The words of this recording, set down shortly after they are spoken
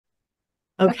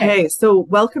Okay. Okay, so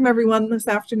welcome everyone this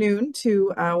afternoon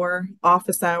to our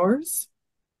office hours.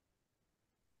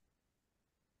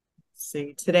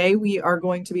 See, today we are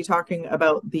going to be talking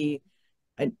about the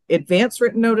advanced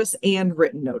written notice and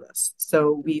written notice.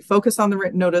 So we focus on the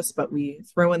written notice, but we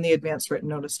throw in the advanced written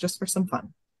notice just for some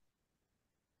fun.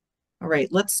 All right,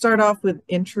 let's start off with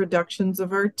introductions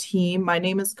of our team. My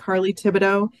name is Carly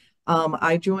Thibodeau.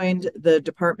 I joined the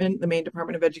Maine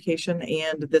Department of Education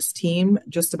and this team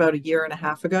just about a year and a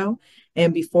half ago.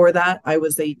 And before that, I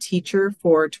was a teacher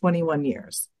for 21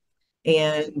 years.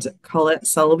 And Colette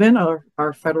Sullivan,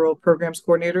 our federal programs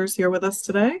coordinator, is here with us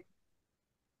today.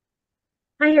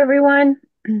 Hi, everyone.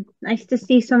 Nice to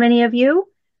see so many of you.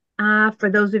 For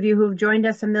those of you who've joined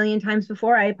us a million times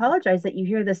before, I apologize that you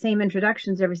hear the same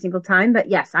introductions every single time. But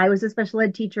yes, I was a special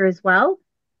ed teacher as well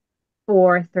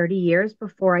for 30 years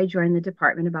before I joined the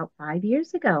department about 5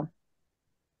 years ago.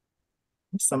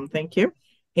 Awesome, thank you.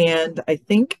 And I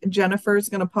think Jennifer is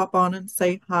going to pop on and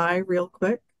say hi real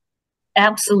quick.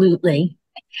 Absolutely.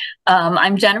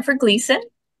 I'm Jennifer Gleason.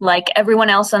 Like everyone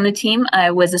else on the team,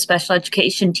 I was a special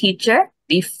education teacher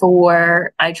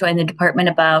before I joined the department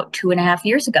about 2.5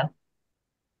 years ago.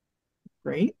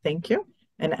 Great, thank you.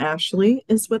 And Ashley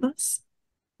is with us.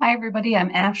 Hi, everybody.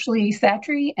 I'm Ashley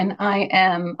Satry, and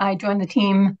I joined the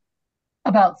team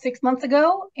about 6 months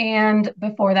ago. And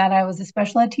before that, I was a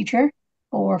special ed teacher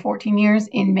for 14 years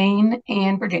in Maine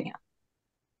and Virginia.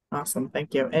 Awesome,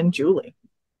 thank you. And Julie.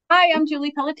 Hi, I'm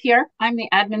Julie Pelletier. I'm the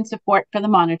admin support for the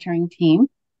monitoring team.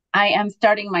 I am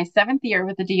starting my 7th year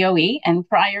with the DOE, and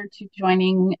prior to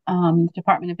joining the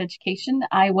Department of Education,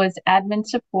 I was admin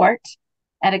support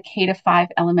at a K-5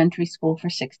 elementary school for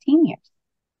 16 years.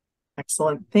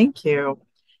 Excellent, thank you.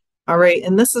 All right,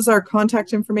 and this is our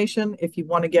contact information. If you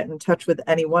want to get in touch with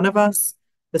any one of us,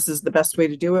 this is the best way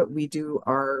to do it. We do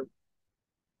our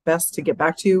best to get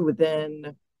back to you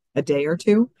within a day or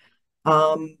two.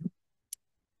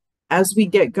 As we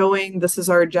get going, this is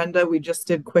our agenda. We just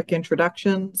did quick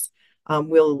introductions.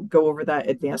 We'll go over that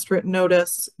advanced written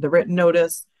notice, the written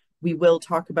notice. We will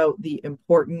talk about the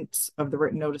importance of the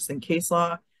written notice in case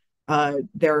law.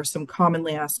 There are some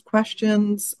commonly asked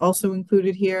questions also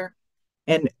included here.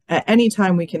 And at any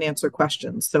time we can answer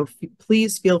questions. So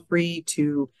please feel free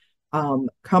to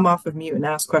come off of mute and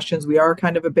ask questions. We are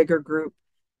kind of a bigger group.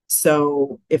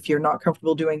 So if you're not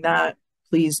comfortable doing that,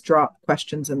 please drop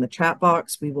questions in the chat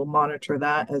box. We will monitor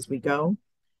that as we go.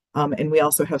 And we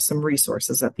also have some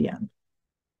resources at the end.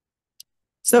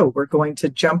 So we're going to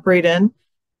jump right in.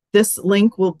 This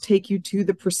link will take you to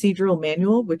the procedural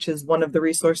manual, which is one of the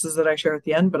resources that I share at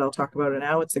the end, but I'll talk about it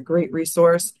now. It's a great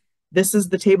resource. This is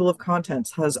the table of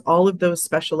contents, has all of those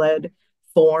special ed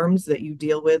forms that you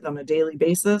deal with on a daily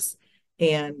basis.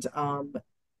 And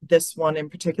this one in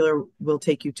particular will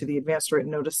take you to the advanced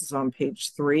written notices on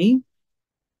page 3.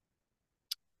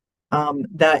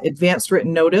 That advanced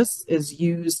written notice is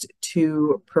used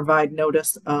to provide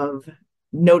notice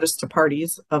to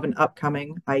parties of an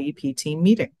upcoming IEP team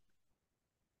meeting.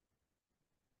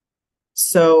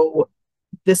 So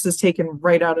this is taken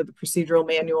right out of the procedural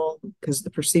manual because the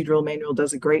procedural manual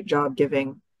does a great job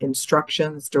giving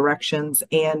instructions, directions,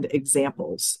 and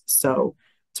examples. So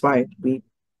that's why we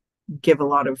give a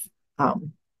lot of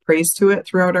praise to it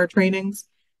throughout our trainings.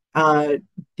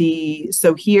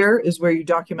 So here is where you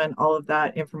document all of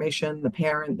that information, the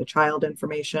parent, the child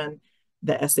information,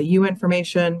 the SAU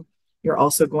information. You're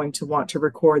also going to want to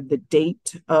record the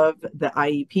date of the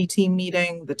IEP team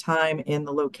meeting, the time, and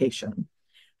the location.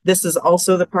 This is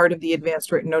also the part of the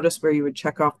advanced written notice where you would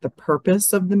check off the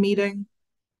purpose of the meeting.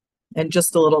 And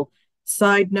just a little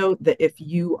side note that if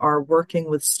you are working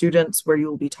with students where you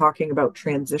will be talking about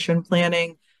transition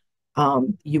planning,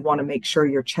 you want to make sure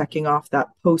you're checking off that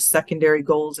post-secondary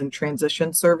goals and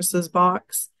transition services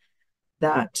box.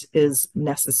 That is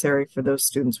necessary for those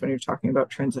students when you're talking about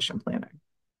transition planning.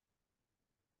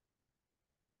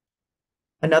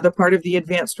 Another part of the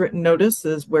advanced written notice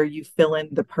is where you fill in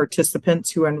the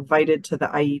participants who are invited to the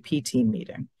IEP team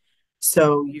meeting.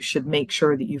 So you should make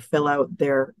sure that you fill out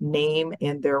their name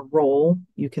and their role.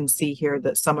 You can see here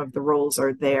that some of the roles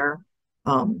are there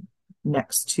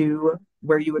next to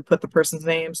where you would put the person's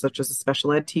name, such as a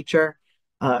special ed teacher.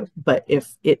 But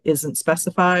if it isn't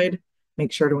specified,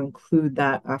 make sure to include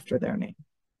that after their name.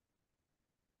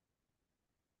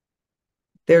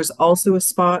 There's also a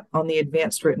spot on the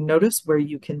advanced written notice where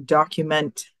you can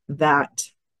document that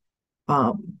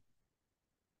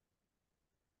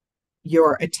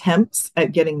your attempts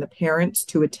at getting the parents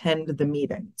to attend the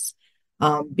meetings,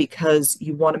 because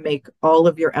you want to make all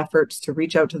of your efforts to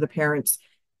reach out to the parents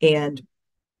and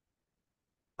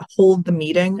hold the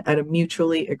meeting at a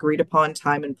mutually agreed upon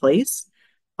time and place.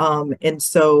 And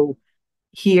so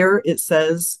here it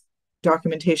says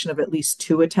documentation of at least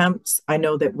 2 attempts. I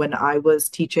know that when I was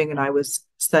teaching and I was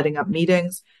setting up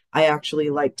meetings, I actually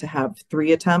like to have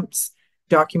 3 attempts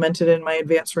documented in my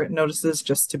advance written notices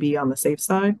just to be on the safe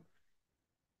side.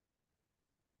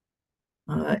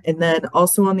 And then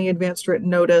also on the advanced written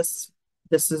notice,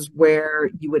 this is where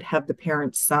you would have the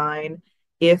parents sign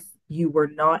if you were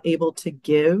not able to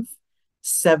give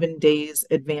 7 days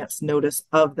advance notice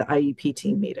of the IEP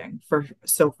team meeting.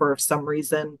 So for some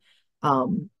reason,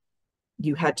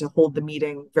 you had to hold the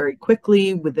meeting very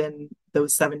quickly within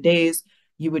those 7 days,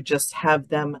 you would just have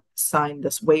them sign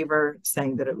this waiver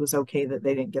saying that it was okay that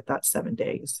they didn't get that 7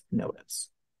 days notice.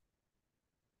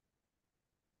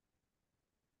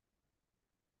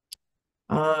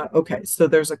 Okay, so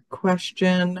there's a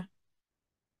question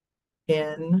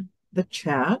in the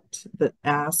chat that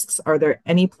asks, are there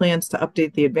any plans to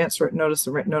update the advance written notice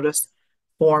and written notice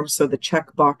form so the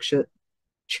check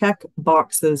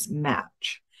boxes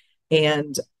match?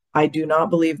 And I do not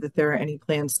believe that there are any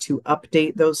plans to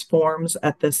update those forms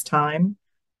at this time.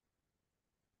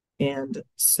 And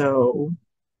so,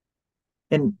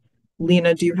 and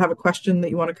Lena, do you have a question that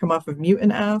you want to come off of mute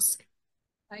and ask?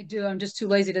 I do. I'm just too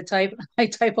lazy to type. I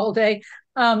type all day.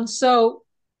 So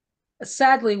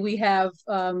sadly, we have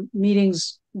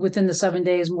meetings within the 7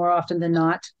 days more often than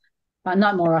not.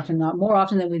 Not more often, not more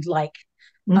often than we'd like.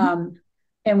 Mm-hmm.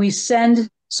 And we send,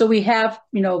 so we have,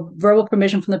 verbal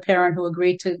permission from the parent who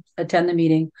agreed to attend the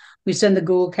meeting. We send the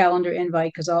Google Calendar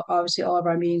invite because obviously all of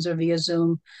our meetings are via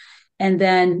Zoom. And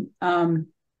then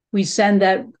we send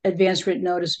that advanced written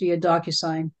notice via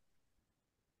DocuSign.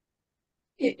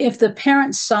 If the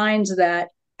parent signs that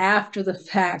after the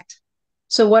fact,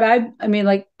 so what I mean,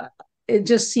 like, it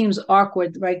just seems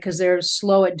awkward, right? Because they're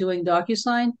slow at doing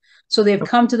DocuSign. So they've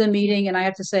come to the meeting and I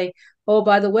have to say, oh,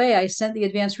 by the way, I sent the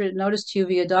advance written notice to you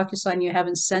via DocuSign. You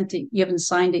haven't sent it, you haven't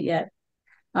signed it yet.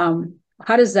 How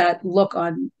does that look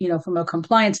on, from a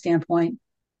compliance standpoint?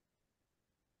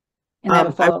 And I have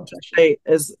a follow-up question.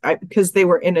 Because they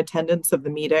were in attendance of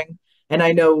the meeting, and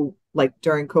I know like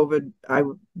during COVID,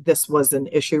 this was an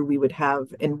issue we would have,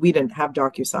 and we didn't have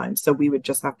DocuSign, so we would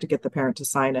just have to get the parent to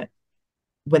sign it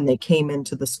when they came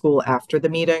into the school after the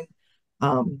meeting.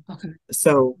 Okay.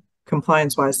 So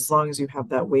compliance wise, as long as you have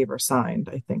that waiver signed,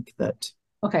 I think that.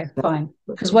 Okay, fine.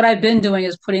 Because what I've been doing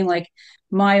is putting like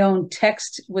my own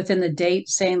text within the date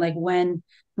saying like when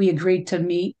we agreed to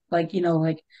meet, like,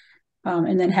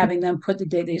 and then having them put the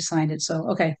date they signed it. So,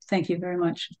 okay, thank you very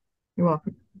much. You're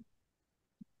welcome.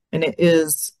 And it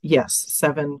is, yes,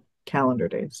 7 calendar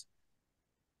days.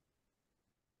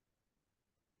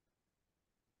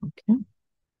 Okay.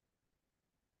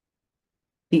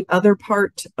 The other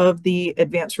part of the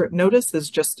advance written notice is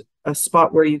just a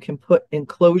spot where you can put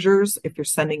enclosures if you're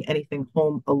sending anything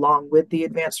home along with the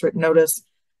advance written notice.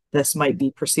 This might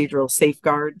be procedural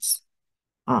safeguards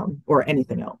or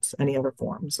anything else, any other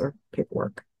forms or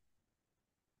paperwork.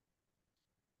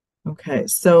 Okay,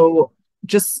 so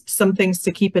just some things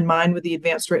to keep in mind with the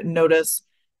advanced written notice.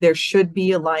 There should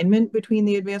be alignment between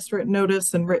the advanced written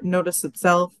notice and written notice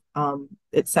itself.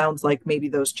 It sounds like maybe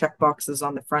those check boxes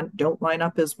on the front don't line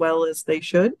up as well as they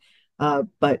should.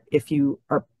 But if you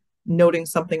are noting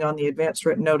something on the advanced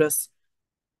written notice,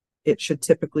 it should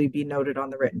typically be noted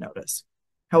on the written notice.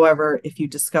 However, if you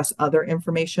discuss other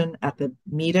information at the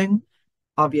meeting,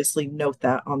 obviously note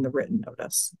that on the written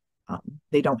notice.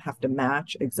 They don't have to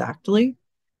match exactly,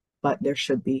 but there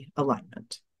should be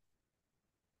alignment.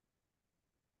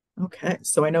 Okay,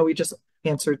 so I know we just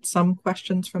answered some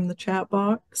questions from the chat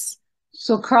box.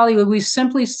 So Carly, would we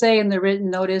simply say in the written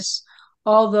notice,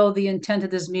 although the intent of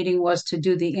this meeting was to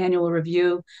do the annual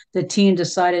review, the team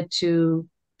decided to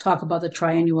talk about the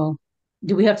triannual?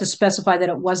 Do we have to specify that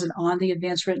it wasn't on the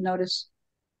advance written notice?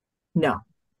 No.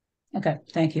 Okay,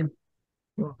 thank you.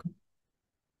 You're welcome.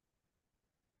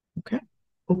 Okay.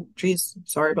 Oh, geez,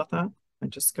 sorry about that. I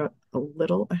just got a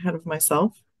little ahead of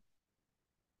myself.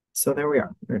 So there we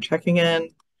are. We're checking in.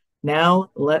 Now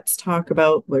let's talk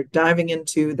about, we're diving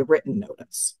into the written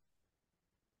notice.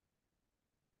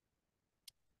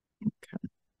 Okay.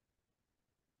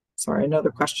 Sorry,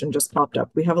 another question just popped up.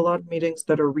 We have a lot of meetings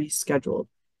that are rescheduled.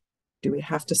 Do we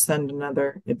have to send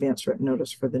another advance written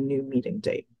notice for the new meeting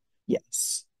date?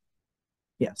 Yes.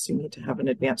 Yes, you need to have an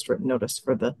advance written notice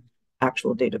for the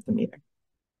actual date of the meeting.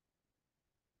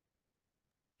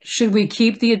 Should we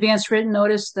keep the advance written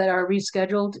notice that are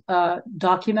rescheduled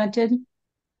documented?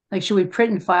 Like, should we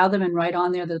print and file them and write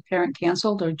on there that the parent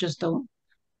canceled, or just don't,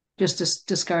 just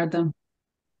discard them?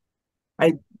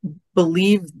 I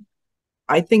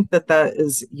think that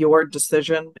is your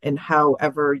decision, and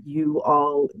however you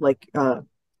all like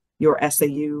your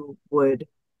SAU would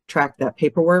track that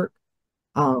paperwork.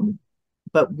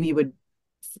 But we would,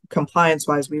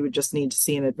 compliance-wise, we would just need to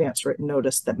see an advance written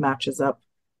notice that matches up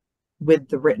with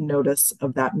the written notice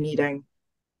of that meeting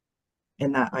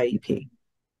and that IEP.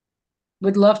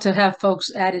 Would love to have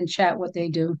folks add in chat what they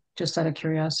do, just out of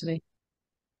curiosity.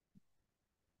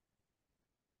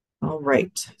 All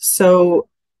right. So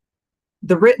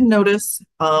the written notice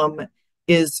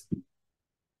is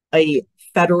a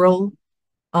federal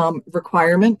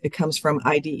requirement. It comes from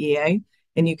IDEA.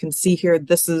 And you can see here,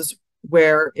 this is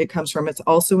where it comes from. It's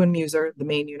also in MUSER, the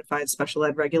Maine Unified Special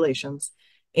Ed Regulations.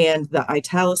 And the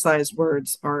italicized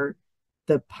words are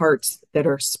the parts that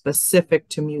are specific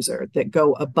to MUSER that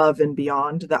go above and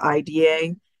beyond the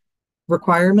IDEA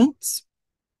requirements.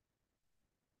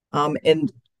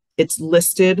 And it's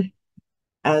listed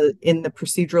in the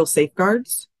procedural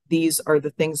safeguards. These are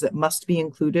the things that must be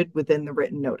included within the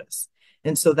written notice.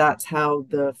 And so that's how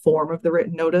the form of the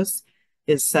written notice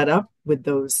is set up, with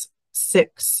those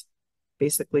 6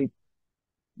 basically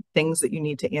things that you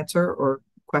need to answer, or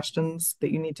questions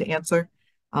that you need to answer.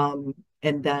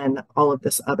 And then all of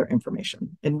this other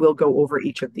information. And we'll go over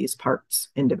each of these parts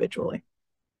individually.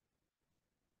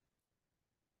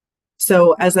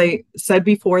 So as I said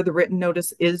before, the written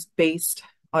notice is based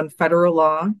on federal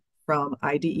law from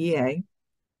IDEA.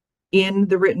 In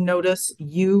the written notice,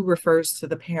 U refers to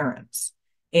the parents.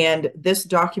 And this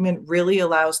document really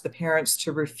allows the parents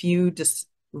to review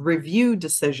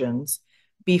decisions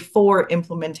before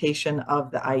implementation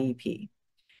of the IEP,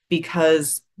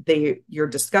 because you're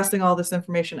discussing all this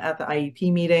information at the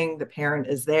IEP meeting, the parent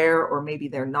is there, or maybe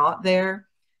they're not there.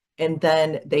 And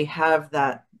then they have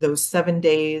those 7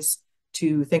 days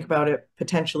to think about it,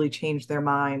 potentially change their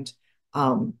mind.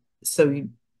 So you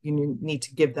need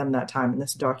to give them that time, and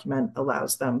this document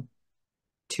allows them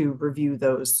to review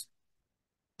those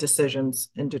decisions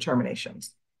and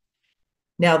determinations.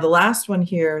 Now, the last one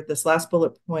here, this last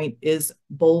bullet point, is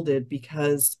bolded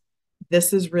because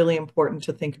this is really important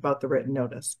to think about the written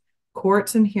notice.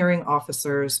 Courts and hearing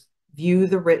officers view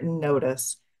the written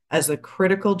notice as a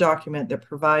critical document that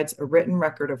provides a written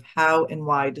record of how and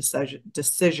why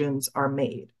decisions are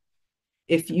made.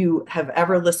 If you have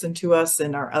ever listened to us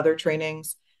in our other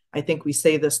trainings, I think we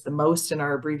say this the most in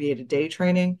our abbreviated day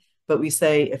training, but we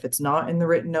say, if it's not in the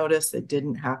written notice, it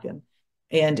didn't happen.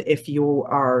 And if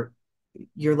you're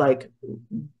like,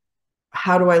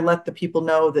 how do I let the people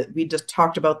know that we just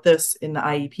talked about this in the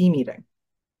IEP meeting?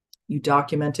 You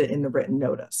document it in the written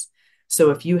notice.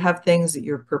 So if you have things that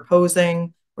you're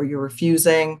proposing or you're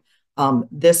refusing,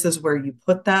 this is where you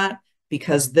put that,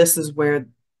 because this is where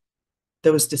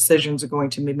those decisions are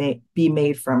going to be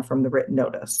made from the written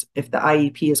notice. If the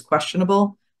IEP is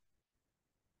questionable,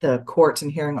 the courts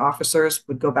and hearing officers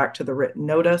would go back to the written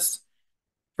notice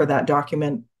for that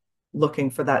document, looking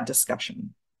for that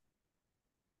discussion.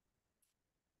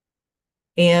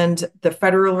 And the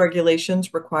federal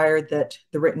regulations require that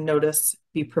the written notice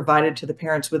be provided to the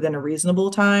parents within a reasonable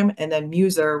time. And then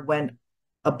MUSER went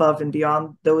above and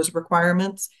beyond those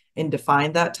requirements and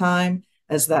defined that time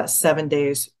as that 7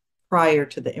 days prior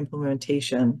to the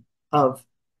implementation of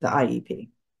the IEP.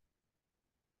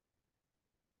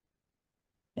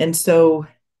 And so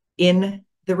in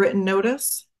the written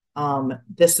notice,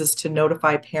 this is to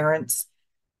notify parents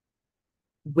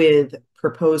with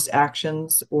proposed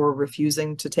actions or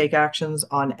refusing to take actions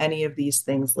on any of these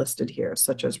things listed here,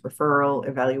 such as referral,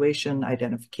 evaluation,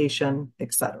 identification,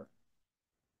 etc.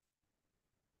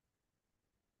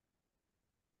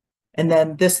 And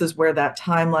then this is where that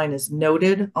timeline is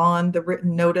noted on the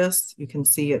written notice. You can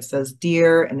see it says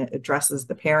 "Dear," and it addresses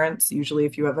the parents. Usually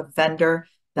if you have a vendor,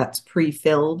 that's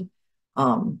pre-filled.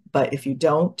 But if you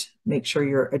don't, make sure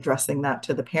you're addressing that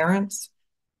to the parents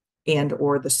and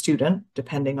or the student,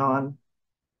 depending on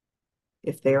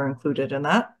if they are included in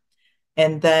that.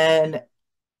 And then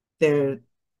they're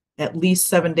at least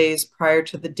 7 days prior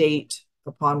to the date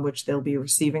upon which they'll be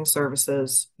receiving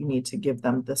services, you need to give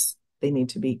them this, they need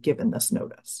to be given this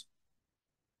notice.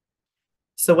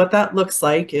 So what that looks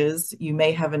like is you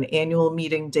may have an annual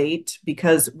meeting date,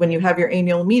 because when you have your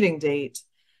annual meeting date,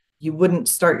 you wouldn't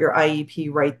start your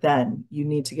IEP right then. You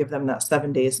need to give them that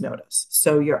 7 days notice.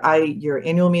 So your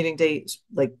annual meeting date,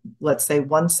 like let's say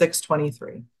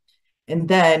 1/6/23. And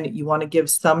then you want to give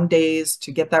some days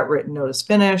to get that written notice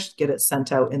finished, get it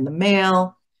sent out in the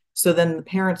mail. So then the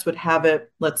parents would have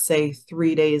it, let's say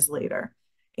 3 days later.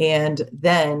 And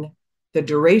then the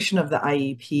duration of the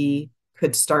IEP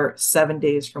could start 7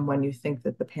 days from when you think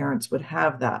that the parents would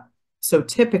have that. So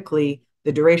typically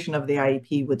the duration of the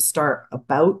IEP would start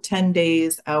about 10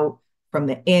 days out from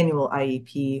the annual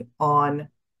IEP on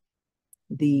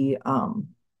the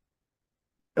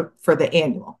for the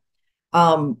annual.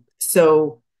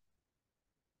 So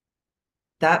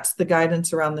that's the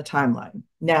guidance around the timeline.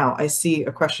 Now, I see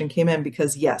a question came in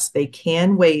because yes, they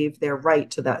can waive their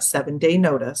right to that 7-day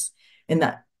notice, and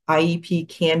that IEP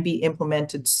can be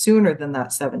implemented sooner than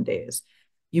that 7 days.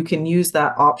 You can use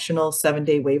that optional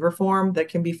 7-day waiver form that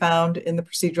can be found in the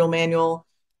procedural manual,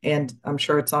 and I'm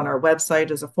sure it's on our website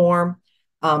as a form.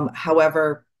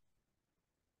 However,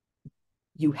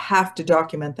 you have to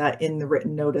document that in the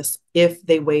written notice if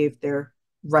they waive their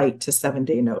right to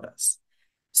 7-day notice.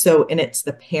 So, and it's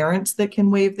the parents that can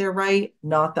waive their right,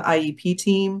 not the IEP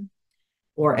team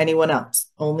or anyone else.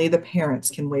 Only the parents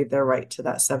can waive their right to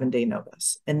that 7-day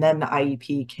notice. And then the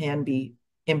IEP can be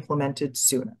implemented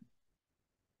sooner.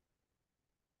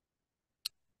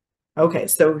 Okay,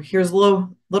 so here's a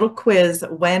little quiz.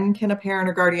 When can a parent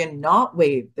or guardian not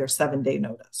waive their 7-day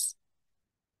notice?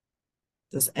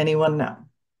 Does anyone know?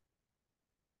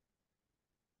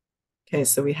 Okay,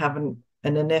 so we have an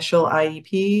initial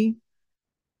IEP.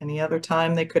 Any other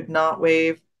time they could not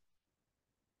waive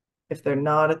if they're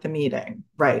not at the meeting,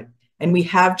 right? And we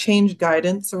have changed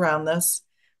guidance around this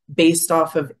based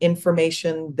off of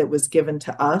information that was given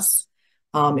to us.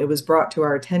 It was brought to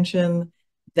our attention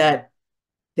that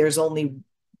there's only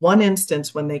one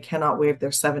instance when they cannot waive their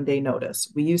 7-day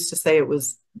notice. We used to say it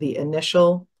was the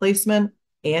initial placement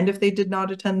and if they did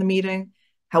not attend the meeting.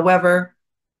 However,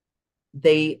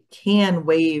 they can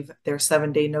waive their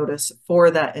 7-day notice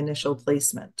for that initial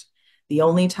placement. The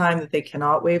only time that they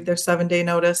cannot waive their 7-day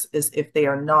notice is if they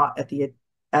are not at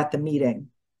the meeting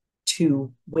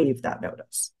to waive that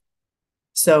notice.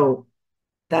 So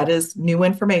that is new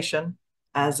information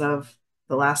as of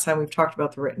the last time we've talked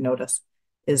about the written notice,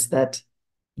 is that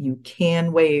you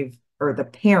can waive, or the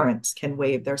parents can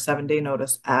waive their 7-day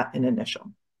notice at an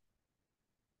initial.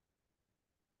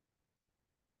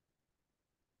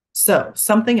 So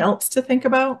something else to think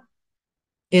about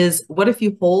is, what if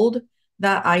you hold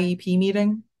that IEP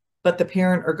meeting, but the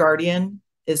parent or guardian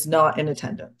is not in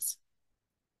attendance?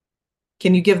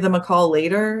 Can you give them a call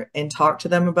later and talk to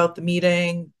them about the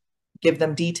meeting, give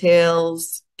them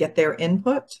details, get their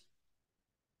input?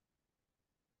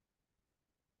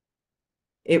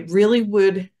 It really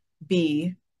would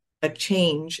be a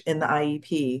change in the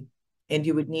IEP, and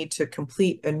you would need to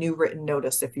complete a new written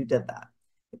notice if you did that.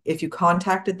 If you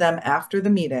contacted them after the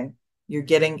meeting, you're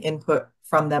getting input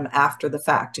from them after the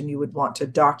fact, and you would want to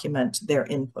document their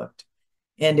input.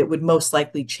 And it would most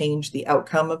likely change the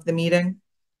outcome of the meeting.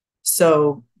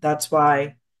 So that's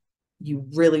why you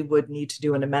really would need to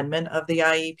do an amendment of the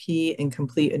IEP and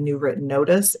complete a new written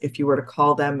notice if you were to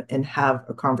call them and have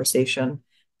a conversation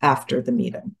after the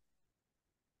meeting.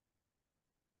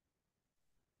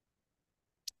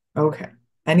 Okay.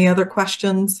 Any other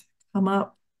questions come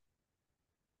up?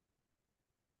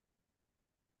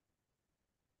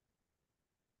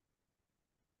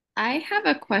 I have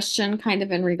a question kind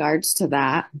of in regards to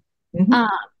that. Mhm.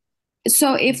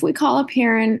 So if we call a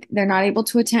parent, they're not able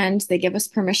to attend, they give us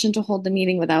permission to hold the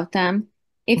meeting without them.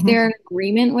 If Mhm. they're in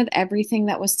agreement with everything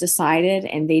that was decided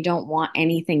and they don't want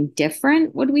anything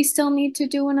different, would we still need to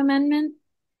do an amendment?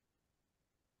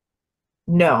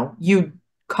 No, you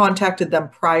contacted them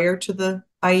prior to the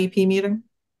IEP meeting?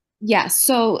 Yes.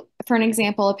 So for an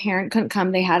example, a parent couldn't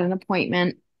come, they had an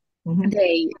appointment, Mhm.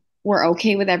 they were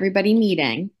okay with everybody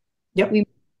meeting. Yep. We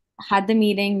had the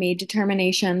meeting, made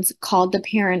determinations, called the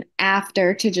parent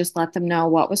after to just let them know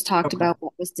what was talked Okay. about,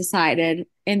 what was decided,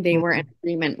 and they were in Mhm.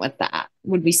 agreement with that.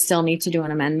 Would we still need to do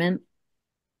an amendment?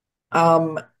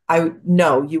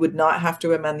 No, you would not have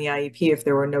to amend the IEP if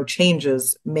there were no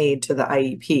changes made to the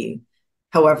IEP.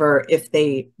 However, if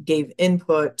they gave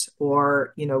input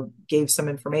or, gave some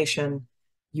information,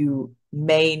 you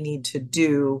may need to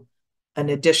do an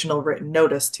additional written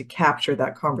notice to capture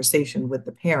that conversation with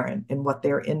the parent and what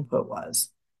their input was.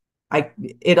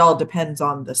 It all depends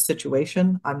on the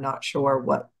situation. I'm not sure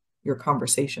what your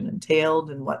conversation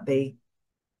entailed and what they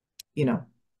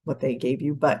gave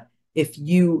you. But if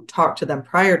you talked to them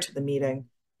prior to the meeting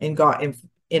and got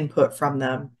input from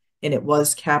them, and it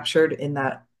was captured in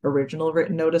that original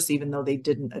written notice, even though they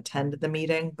didn't attend the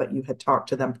meeting, but you had talked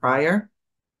to them prior,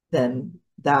 then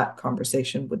that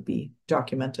conversation would be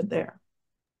documented there.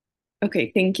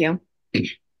 Okay, thank you.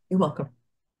 You're welcome.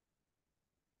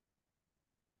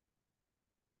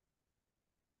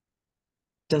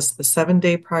 Does the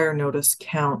 7-day prior notice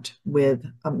count with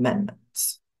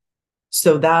amendments?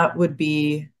 So that would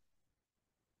be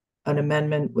an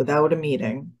amendment without a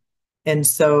meeting. And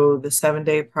so the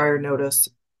 7-day prior notice,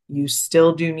 you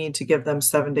still do need to give them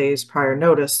 7 days prior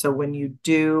notice. So when you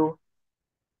do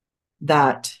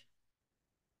that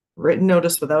written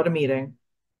notice without a meeting,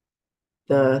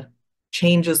 the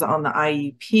changes on the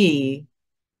IEP,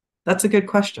 that's a good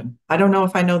question. I don't know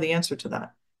if I know the answer to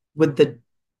that. Would the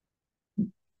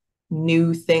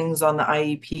new things on the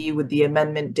IEP, would the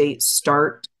amendment date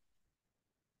start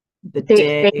the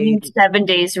day? They need 7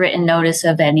 days written notice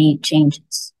of any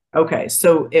changes. Okay,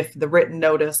 so if the written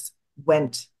notice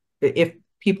went, if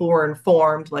people were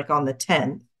informed like on the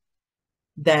 10th,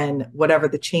 then whatever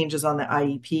the changes on the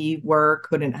IEP were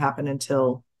couldn't happen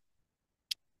until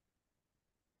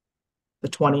the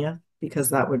 20th,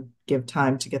 because that would give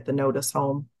time to get the notice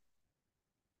home.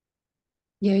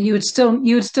 Yeah, you would still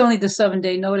need the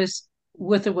 7-day notice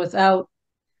with or without,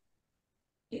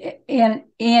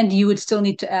 and you would still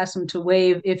need to ask them to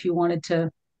waive if you wanted to,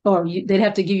 or they'd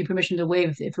have to give you permission to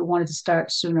waive if it wanted to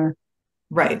start sooner.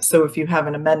 Right. So if you have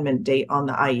an amendment date on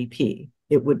the IEP,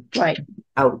 it would Right.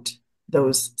 out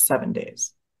those 7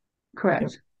 days.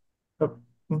 Correct. Yep. Oh,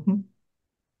 mm-hmm.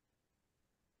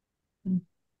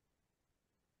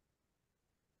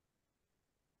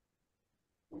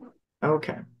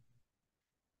 Okay.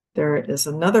 There is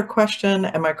another question.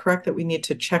 Am I correct that we need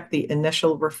to check the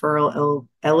initial referral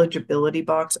eligibility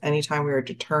box anytime we are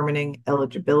determining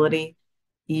eligibility,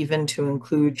 even to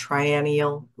include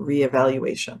triennial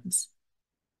reevaluations?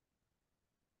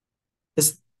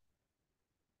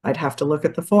 I'd have to look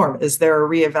at the form. Is there a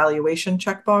reevaluation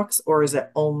checkbox, or is it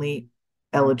only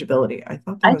eligibility? I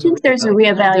thought there was there's a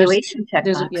reevaluation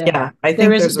checkbox. Yeah, I think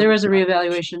there is a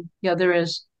reevaluation. Yeah, there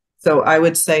is. So I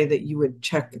would say that you would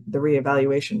check the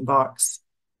reevaluation box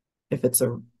if it's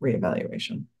a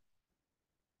reevaluation.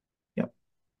 Yep.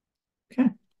 Okay.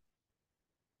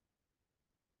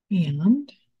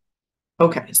 And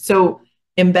okay, so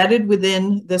embedded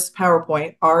within this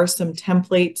PowerPoint are some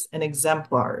templates and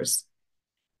exemplars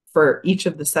for each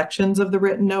of the sections of the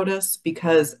written notice,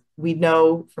 because we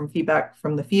know from feedback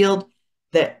from the field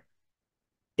that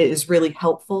it is really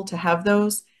helpful to have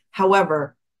those.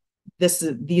 However,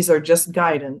 these are just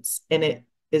guidance, and it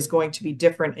is going to be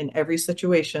different in every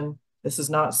situation.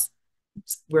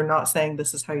 We're not saying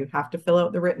this is how you have to fill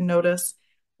out the written notice,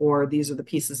 or these are the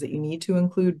pieces that you need to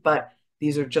include, but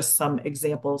these are just some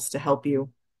examples to help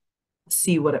you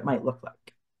see what it might look like.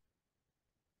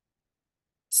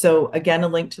 So again, a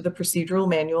link to the procedural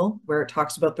manual where it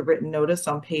talks about the written notice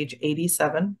on page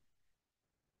 87.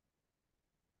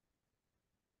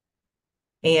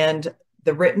 And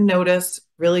the written notice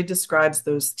really describes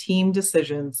those team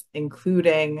decisions,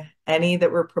 including any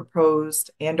that were proposed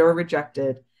and or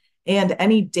rejected, and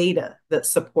any data that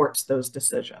supports those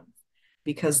decisions,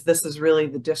 because this is really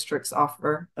the district's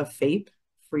offer of FAPE,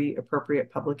 free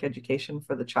appropriate public education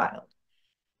for the child.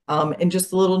 And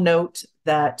just a little note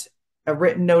that a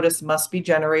written notice must be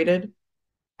generated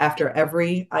after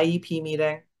every IEP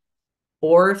meeting,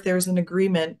 or if there's an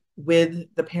agreement with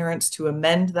the parents to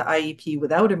amend the IEP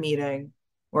without a meeting,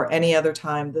 or any other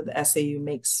time that the SAU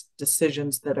makes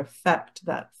decisions that affect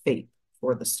that FAPE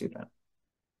for the student.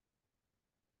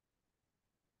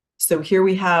 So here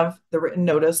we have the written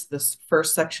notice, this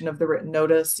first section of the written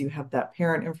notice. You have that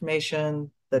parent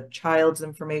information, the child's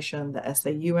information, the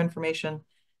SAU information,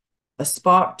 a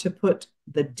spot to put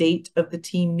the date of the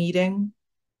team meeting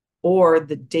or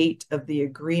the date of the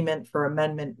agreement for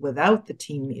amendment without the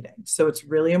team meeting. So it's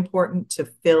really important to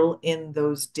fill in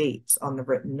those dates on the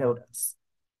written notice.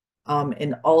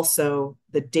 And also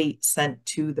the date sent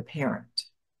to the parent.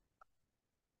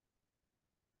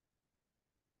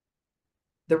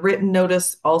 The written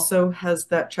notice also has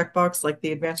that checkbox like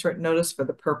the advanced written notice for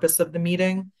the purpose of the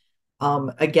meeting.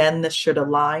 Again, this should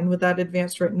align with that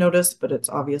advanced written notice, but it's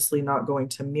obviously not going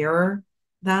to mirror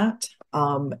that.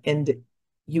 And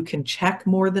you can check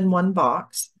more than one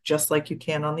box, just like you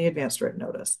can on the advanced written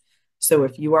notice. So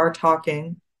if you are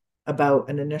talking about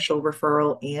an initial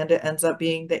referral and it ends up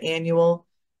being the annual,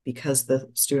 because the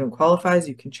student qualifies,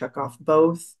 you can check off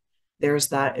both. There's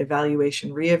that evaluation,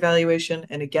 reevaluation.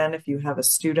 And again, if you have a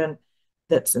student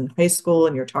that's in high school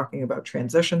and you're talking about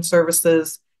transition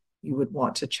services, you would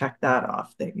want to check that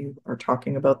off, that you are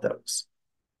talking about those.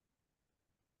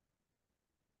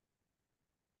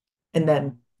 And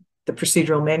then the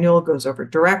procedural manual goes over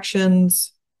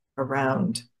directions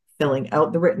around filling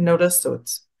out the written notice. So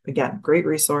it's, again, great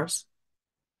resource.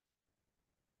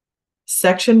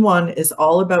 Section 1 is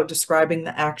all about describing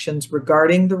the actions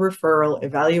regarding the referral,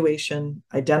 evaluation,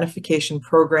 identification,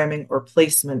 programming, or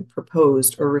placement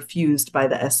proposed or refused by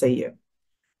the SAU.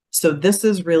 So this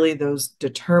is really those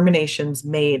determinations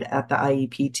made at the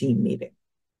IEP team meeting.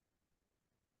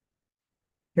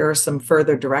 Here are some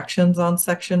further directions on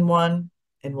section 1,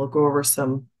 and we'll go over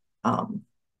some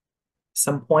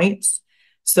points.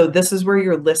 So this is where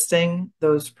you're listing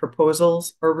those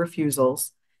proposals or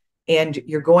refusals. And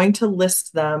you're going to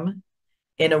list them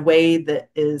in a way that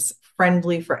is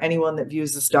friendly for anyone that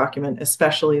views this document,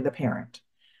 especially the parent.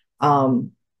 Try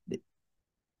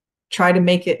to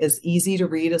make it as easy to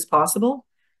read as possible.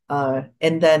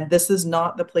 And then this is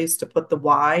not the place to put the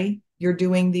why you're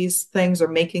doing these things or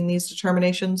making these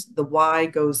determinations. The why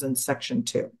goes in section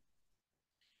 2.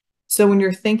 So when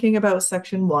you're thinking about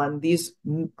section 1, these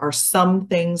are some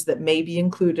things that may be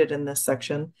included in this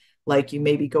section, like you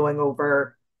may be going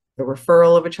over the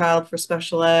referral of a child for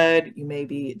special ed. You may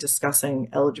be discussing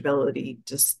eligibility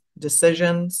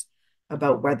decisions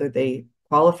about whether they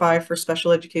qualify for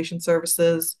special education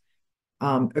services,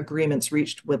 agreements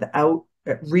reached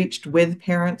with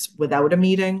parents without a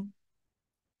meeting,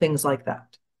 things like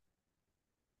that.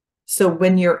 So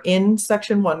when you're in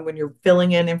section 1, when you're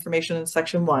filling in information in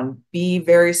section 1, be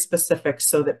very specific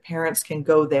so that parents can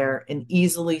go there and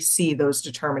easily see those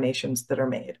determinations that are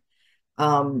made.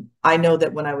 I know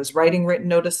that when I was writing written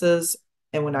notices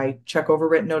and when I check over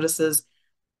written notices,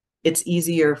 it's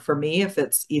easier for me if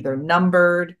it's either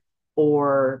numbered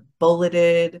or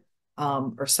bulleted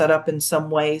or set up in some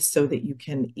way so that you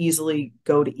can easily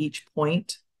go to each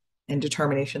point and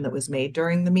determination that was made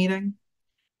during the meeting.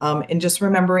 And just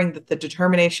remembering that the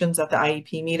determinations at the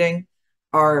IEP meeting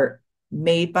are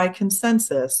made by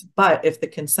consensus, but if the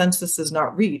consensus is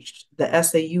not reached, the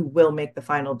SAU will make the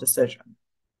final decision.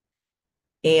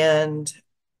 And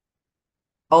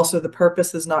also the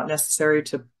purpose is not necessary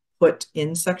to put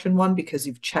in section 1 because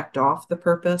you've checked off the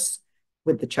purpose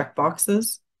with the check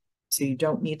boxes. So you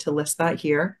don't need to list that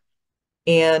here.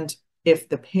 And if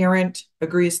the parent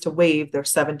agrees to waive their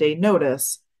 7-day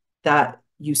notice, that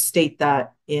you state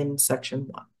that in section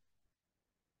 1.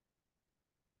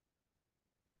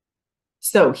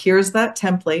 So here's that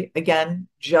template. Again,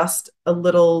 just a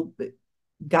little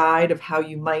guide of how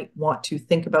you might want to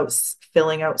think about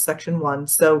filling out section 1.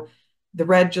 So the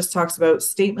red just talks about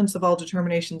statements of all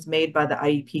determinations made by the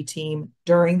IEP team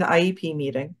during the IEP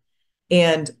meeting.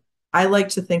 And I like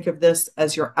to think of this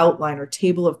as your outline or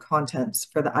table of contents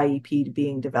for the IEP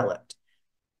being developed.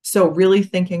 So really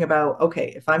thinking about,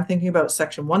 okay, if I'm thinking about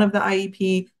section 1 of the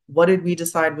IEP, what did we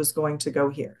decide was going to go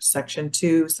here? Section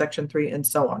 2, section 3, and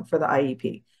so on for the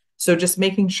IEP. So just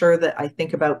making sure that I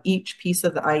think about each piece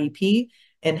of the IEP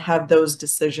and have those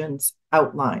decisions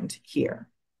outlined here.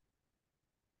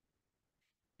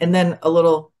 And then a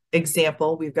little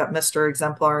example, we've got Mr.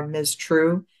 Exemplar and Ms.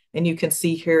 True, and you can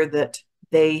see here that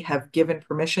they have given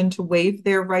permission to waive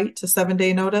their right to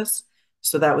 7-day notice.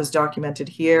 So that was documented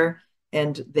here,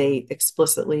 and they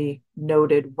explicitly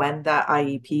noted when that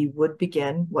IEP would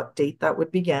begin, what date that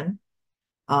would begin.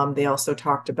 They also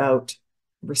talked about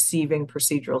receiving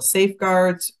procedural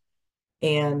safeguards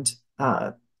and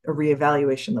a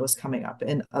reevaluation that was coming up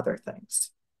and other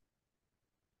things.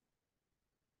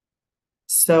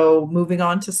 So moving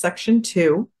on to section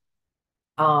 2,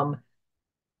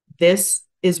 this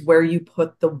is where you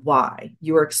put the why.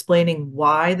 You are explaining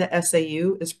why the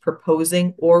SAU is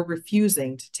proposing or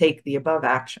refusing to take the above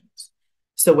actions.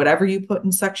 So whatever you put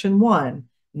in section 1,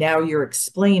 now you're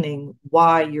explaining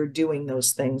why you're doing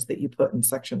those things that you put in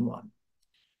section 1.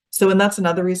 So, and that's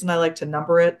another reason I like to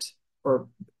number it or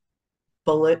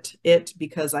bullet it,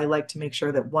 because I like to make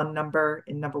sure that one number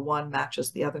in number 1 matches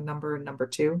the other number in number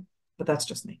 2, but that's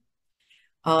just me.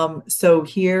 So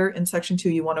here in section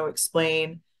 2, you want to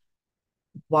explain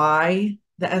why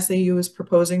the SAU is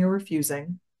proposing or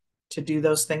refusing to do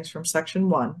those things from section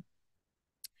 1,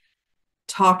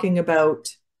 talking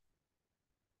about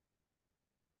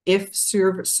if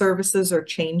services are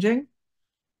changing,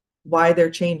 why they're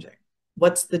changing,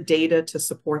 what's the data to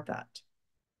support that.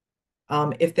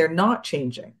 If they're not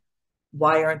changing,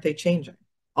 why aren't they changing?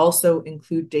 Also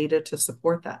include data to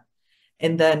support that.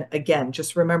 And then again,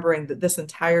 just remembering that this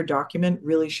entire document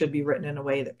really should be written in a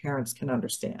way that parents can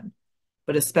understand,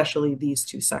 but especially these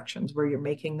 2 sections where you're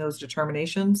making those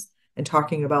determinations and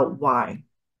talking about why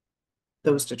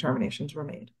those determinations were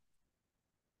made.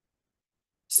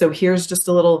 So here's just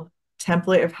a little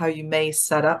template of how you may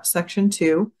set up section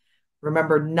 2.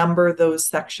 Remember, number those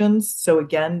sections. So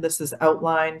again, this is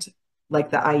outlined like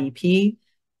the IEP.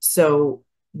 So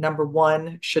number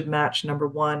 1 should match number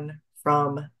 1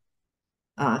 from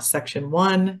section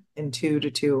 1 and 2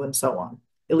 to 2 and so on.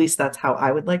 At least that's how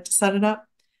I would like to set it up.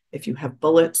 If you have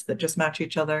bullets that just match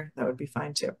each other, that would be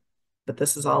fine too. But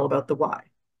this is all about the why.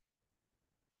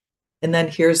 And then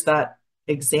here's that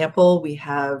example. We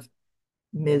have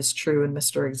Ms. True and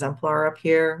Mr. Exemplar up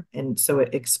here. And so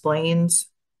it explains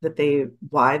that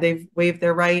why they've waived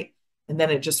their right. And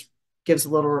then it just gives a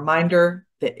little reminder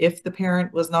that if the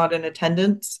parent was not in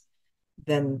attendance,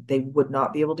 then they would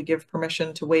not be able to give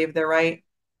permission to waive their right.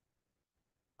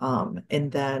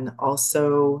 And then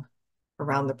also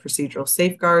around the procedural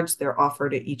safeguards, they're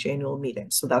offered at each annual meeting.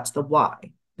 So that's the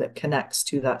why that connects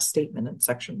to that statement in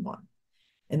section 1.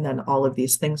 And then all of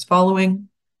these things following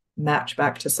match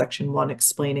back to section 1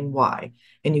 explaining why.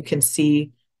 And you can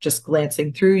see, just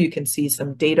glancing through, you can see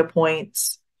some data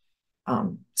points,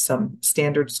 some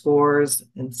standard scores,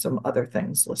 and some other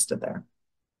things listed there.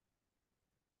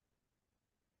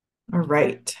 All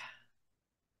right.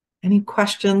 Any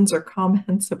questions or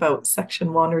comments about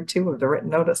section 1 or 2 of the written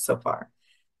notice so far?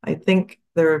 I think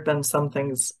there have been some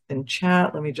things in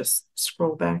chat. Let me just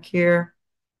scroll back here.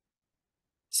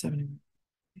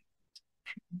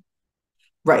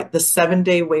 Right, the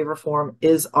 7-day waiver form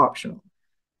is optional.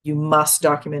 You must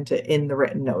document it in the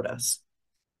written notice.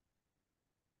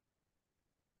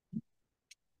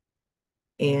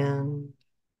 And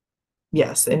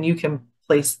yes, and you can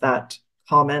place that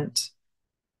comment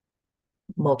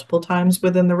multiple times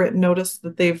within the written notice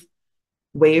that they've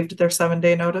waived their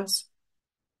 7-day notice.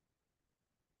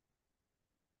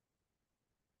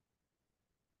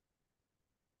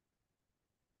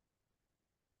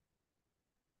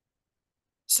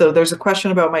 So there's a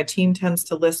question about my team tends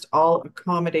to list all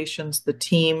accommodations the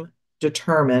team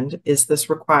determined. Is this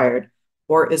required?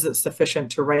 Or is it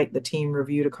sufficient to write the team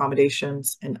reviewed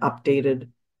accommodations and updated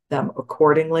them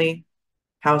accordingly?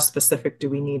 How specific do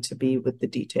we need to be with the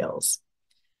details?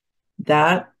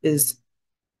 That is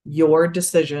your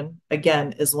decision.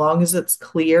 Again, as long as it's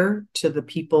clear to the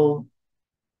people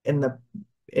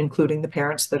including the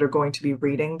parents that are going to be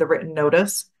reading the written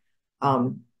notice,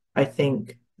 I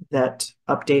think that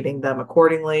updating them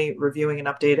accordingly, reviewing and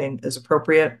updating is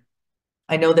appropriate.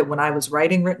 I know that when I was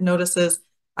writing written notices,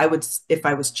 if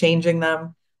I was changing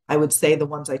them, I would say the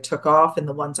ones I took off and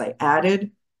the ones I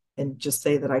added, and just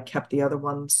say that I kept the other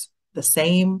ones the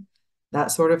same,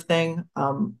 that sort of thing.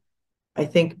 I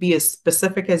think be as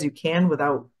specific as you can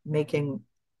without making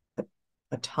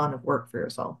a ton of work for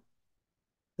yourself.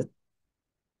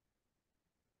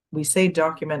 We say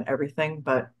document everything,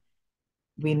 but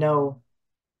we know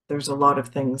there's a lot of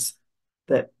things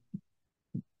that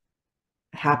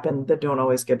happen that don't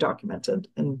always get documented.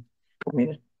 And I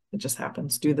mean, it just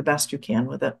happens. Do the best you can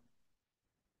with it.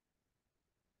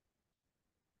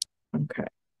 Okay.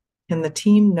 Can the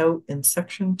team note in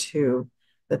section 2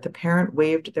 that the parent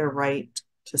waived their right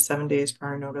to 7 days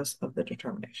prior notice of the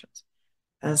determinations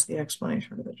as the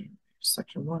explanation of the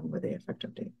section 1 with the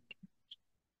effective date?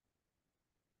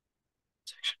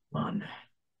 Section 1.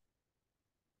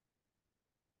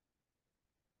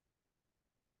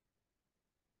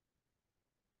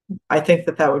 I think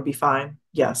that would be fine.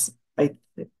 Yes.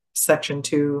 Section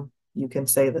 2, you can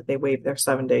say that they waived their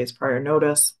 7 days prior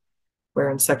notice, where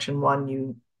in section 1,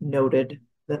 you noted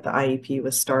that the IEP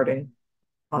was starting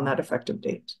on that effective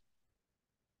date.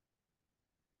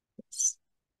 Yes.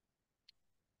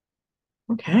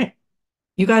 Okay.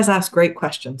 You guys ask great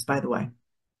questions, by the way.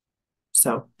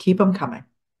 So keep them coming.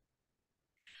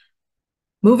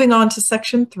 Moving on to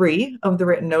section 3 of the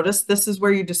written notice, this is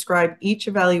where you describe each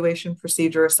evaluation,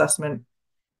 procedure, assessment,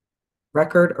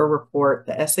 record, or report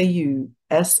the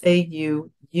SAU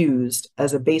used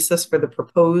as a basis for the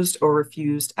proposed or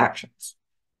refused actions.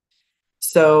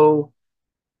 So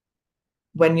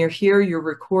when you're here, you're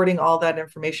recording all that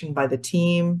information by the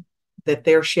team that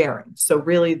they're sharing. So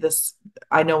really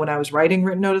I know when I was writing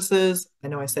written notices, I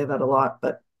know I say that a lot,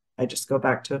 but I just go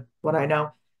back to what I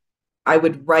know. I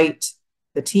would write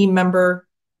the team member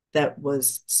that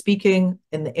was speaking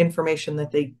and the information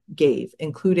that they gave,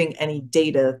 including any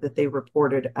data that they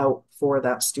reported out for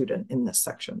that student in this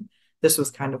section. This was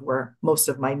kind of where most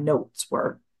of my notes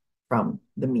were from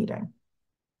the meeting.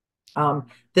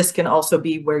 This can also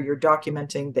be where you're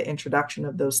documenting the introduction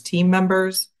of those team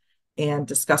members and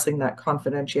discussing that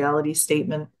confidentiality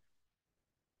statement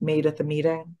made at the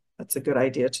meeting. That's a good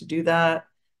idea to do that.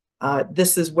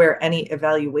 This is where any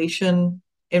evaluation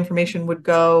information would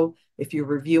go if you're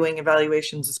reviewing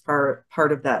evaluations as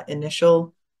part of that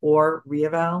initial or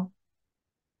reeval.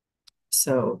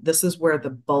 So this is where the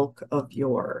bulk of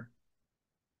your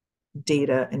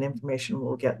data and information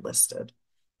will get listed.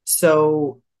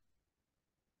 So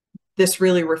this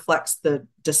really reflects the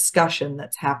discussion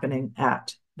that's happening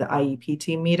at the IEP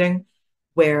team meeting,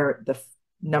 where the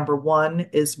number 1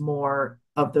 is more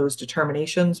of those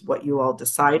determinations, what you all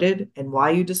decided and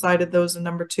why you decided those in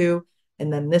number 2.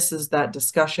 And then this is that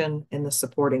discussion and the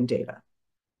supporting data.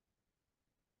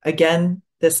 Again,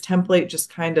 this template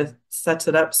just kind of sets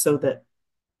it up so that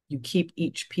you keep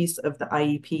each piece of the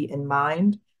IEP in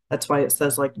mind. That's why it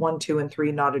says like 1, 2, and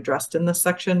 3 not addressed in this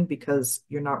section, because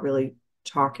you're not really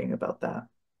talking about that.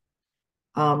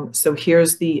 So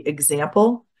here's the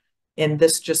example And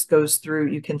this just goes through,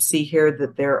 you can see here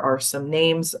that there are some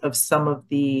names of some of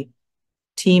the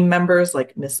team members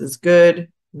like Mrs.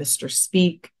 Good, Mr.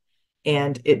 Speak,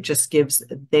 and it just gives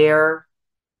their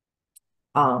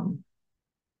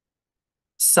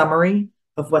summary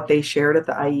of what they shared at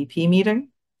the IEP meeting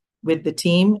with the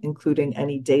team, including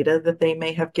any data that they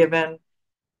may have given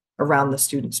around the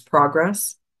student's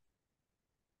progress.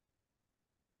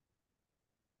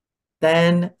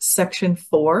 Then section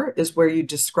 4 is where you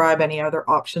describe any other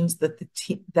options that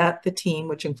the team,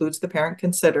 which includes the parent,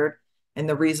 considered, and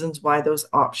the reasons why those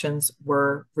options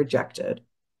were rejected.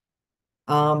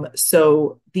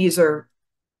 So these are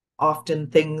often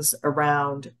things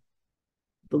around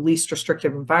the least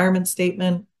restrictive environment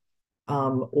statement,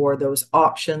 or those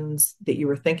options that you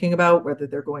were thinking about, whether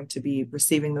they're going to be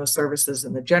receiving those services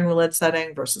in the general ed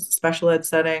setting versus the special ed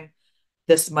setting.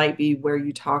 This might be where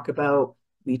you talk about,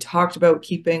 we talked about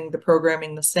keeping the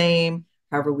programming the same.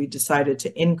 However, we decided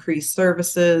to increase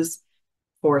services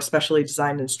for specially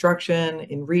designed instruction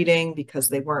in reading because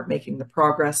they weren't making the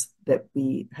progress that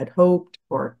we had hoped,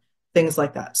 or things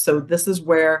like that. So this is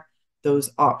where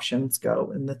those options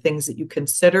go and the things that you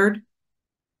considered,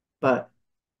 but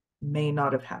may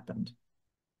not have happened.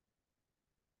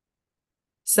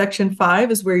 Section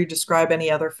 5 is where you describe any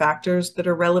other factors that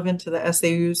are relevant to the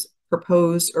SAU's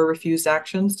proposed or refused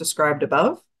actions described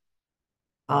above.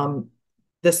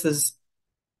 This is,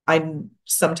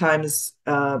 sometimes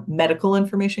medical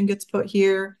information gets put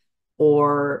here,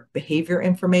 or behavior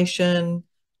information,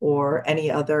 or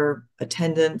any other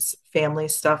attendance, family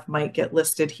stuff might get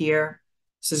listed here.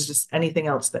 This is just anything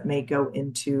else that may go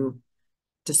into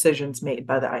decisions made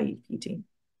by the IEP team.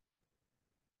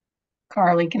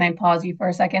 Carly, can I pause you for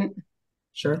a second?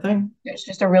 Sure thing. There's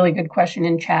just a really good question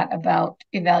in chat about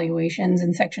evaluations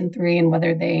in section 3 and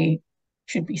whether they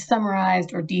should be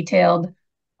summarized or detailed,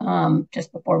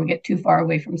 just before we get too far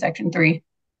away from section 3.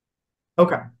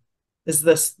 Okay. Is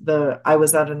this I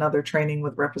was at another training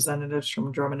with representatives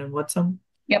from Drummond and Woodsum?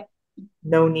 Yep.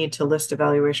 No need to list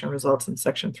evaluation results in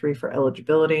section 3 for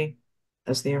eligibility,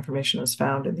 as the information is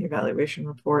found in the evaluation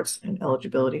reports and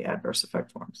eligibility adverse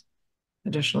effect forms.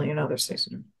 Additionally, in other states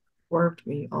worked,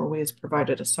 we always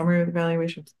provided a summary of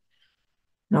evaluations.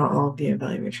 Not all of the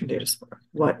evaluation data support.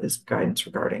 What is guidance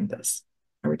regarding this?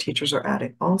 Our teachers are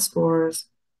adding all scores.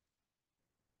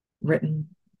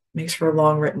 Written, makes for a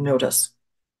long written notice.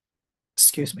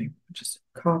 Excuse me, just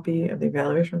a copy of the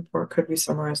evaluation report. Could we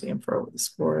summarize the info with the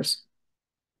scores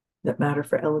that matter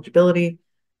for eligibility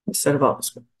instead of all the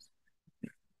scores?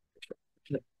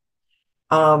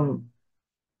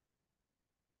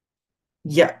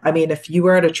 Yeah, I mean, if you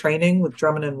were at a training with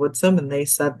Drummond and Woodsum and they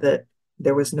said that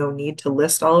there was no need to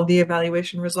list all of the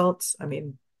evaluation results, I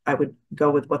mean, I would go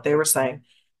with what they were saying.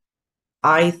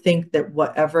 I think that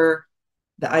whatever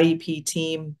the IEP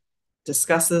team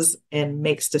discusses and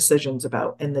makes decisions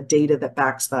about, and the data that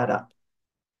backs that up.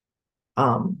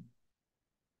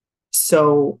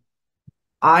 So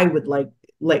I would like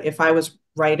if I was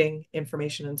writing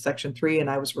information in section 3 and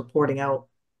I was reporting out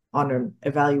on an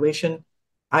evaluation,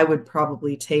 I would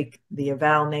probably take the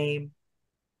eval name,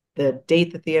 the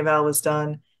date that the eval was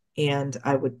done, and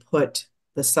I would put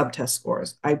the subtest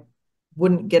scores. I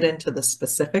wouldn't get into the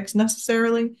specifics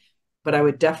necessarily, but I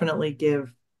would definitely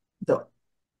give the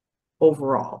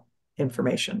overall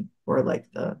information, or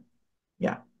like the,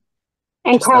 yeah.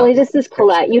 And Just Carly, that. this is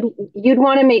Colette. You'd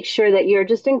want to make sure that you're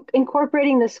just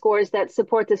incorporating the scores that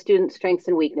support the student's strengths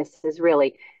and weaknesses,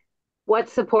 really. What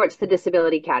supports the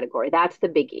disability category? That's the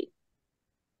biggie.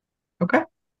 Okay,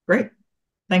 great.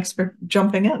 Thanks for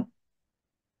jumping in.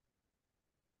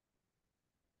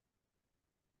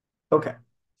 Okay.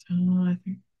 I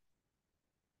think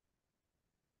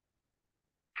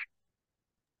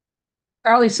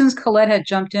Carly, since Colette had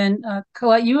jumped in,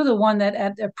 Colette, you were the one that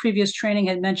at a previous training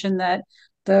had mentioned that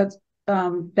the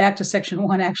back to section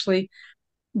 1, actually,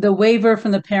 the waiver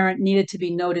from the parent needed to be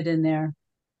noted in there.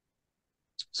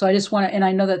 So I just want to, and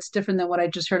I know that's different than what I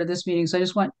just heard at this meeting. So I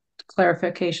just want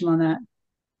clarification on that.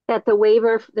 That the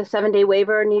waiver, the 7-day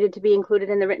waiver, needed to be included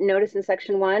in the written notice in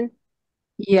section 1?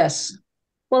 Yes.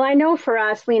 Well, I know for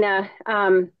us, Lena,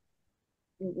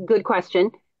 good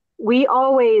question. We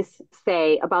always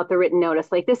say about the written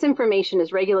notice, like, this information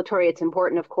is regulatory, it's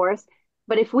important, of course,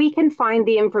 but if we can find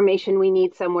the information we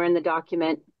need somewhere in the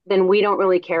document, then we don't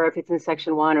really care if it's in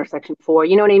section 1 or section 4.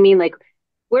 You know what I mean? Like,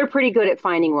 we're pretty good at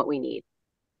finding what we need.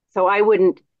 So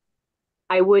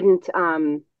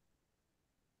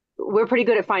we're pretty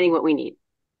good at finding what we need.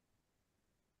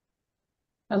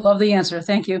 I love the answer.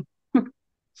 Thank you.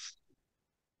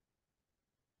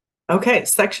 Okay,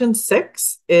 section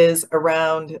 6 is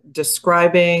around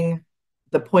describing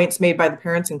the points made by the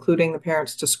parents, including the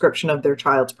parents' description of their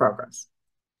child's progress.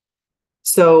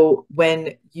 So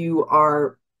when you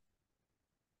are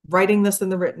writing this in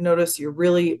the written notice, you're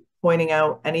really pointing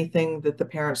out anything that the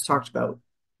parents talked about,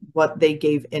 what they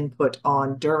gave input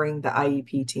on during the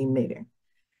IEP team meeting.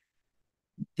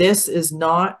 This is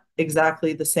not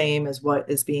exactly the same as what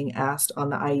is being asked on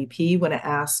the IEP when it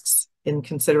asks in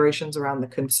considerations around the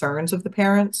concerns of the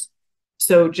parents.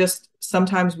 So just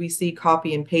sometimes we see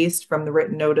copy and paste from the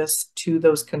written notice to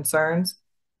those concerns.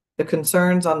 The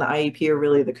concerns on the IEP are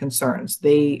really the concerns.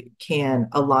 They can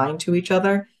align to each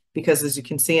other because, as you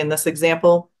can see in this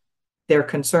example, their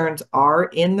concerns are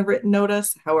in the written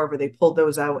notice. However, they pulled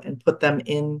those out and put them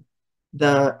in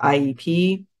the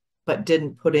IEP, but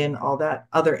didn't put in all that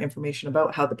other information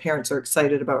about how the parents are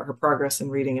excited about her progress in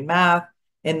reading and math,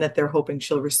 and that they're hoping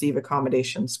she'll receive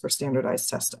accommodations for standardized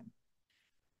testing.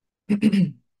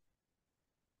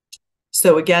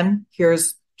 So again,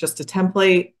 here's just a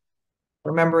template,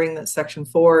 remembering that section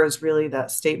 4 is really that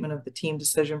statement of the team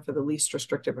decision for the least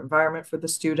restrictive environment for the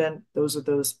student. Those are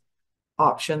those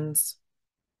options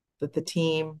that the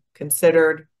team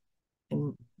considered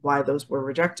and why those were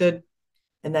rejected.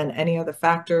 And then any other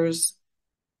factors,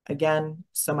 again,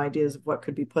 some ideas of what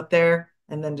could be put there,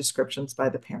 and then descriptions by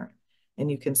the parent. And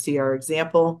you can see our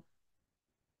example.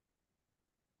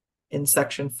 In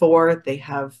section 4, they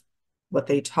have what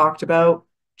they talked about.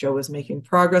 Joe is making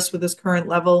progress with his current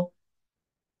level.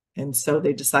 And so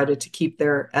they decided to keep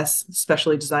their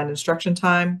specially designed instruction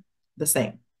time the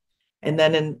same. And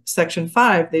then in section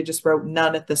 5, they just wrote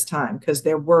none at this time because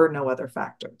there were no other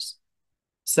factors.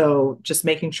 So just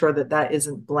making sure that that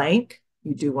isn't blank,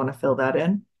 you do want to fill that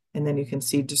in. And then you can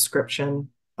see description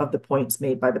of the points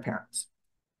made by the parents.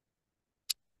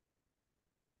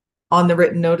 On the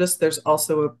written notice, there's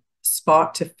also a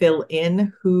spot to fill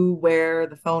in who, where,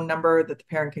 the phone number that the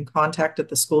parent can contact at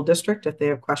the school district if they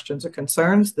have questions or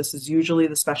concerns. This is usually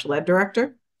the special ed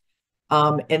director.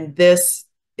 And this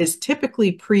is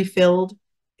typically pre-filled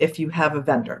if you have a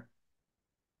vendor.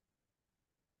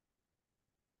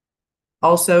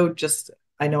 Also,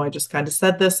 I know I just kind of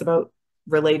said this about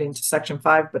relating to section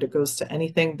 5, but it goes to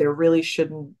anything. There really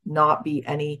should not be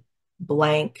any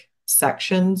blank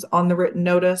sections on the written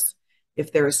notice.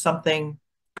 If there is something,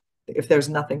 if there's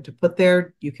nothing to put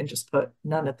there, you can just put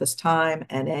none at this time,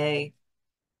 NA,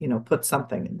 put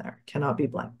something in there. It cannot be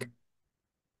blank.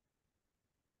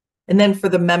 And then for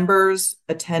the members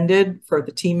attended, for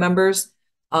the team members,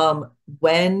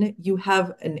 when you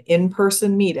have an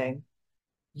in-person meeting,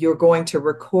 you're going to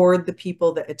record the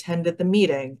people that attended the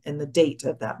meeting and the date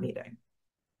of that meeting.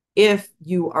 If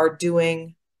you are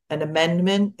doing an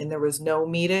amendment and there was no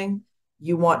meeting,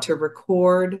 you want to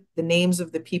record the names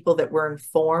of the people that were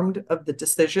informed of the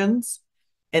decisions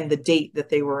and the date that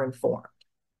they were informed.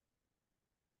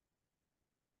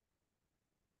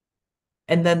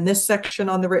 And then this section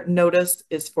on the written notice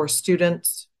is for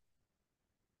students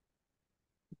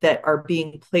that are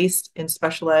being placed in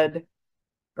special ed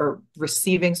or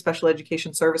receiving special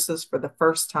education services for the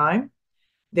first time.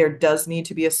 There does need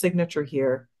to be a signature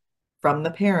here from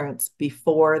the parents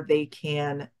before they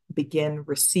can begin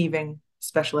receiving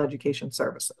special education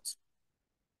services.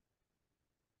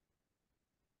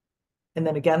 And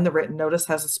then again, the written notice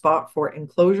has a spot for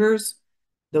enclosures.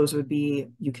 Those would be,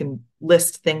 you can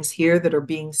list things here that are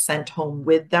being sent home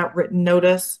with that written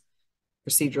notice,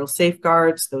 procedural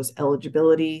safeguards, those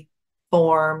eligibility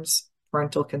forms,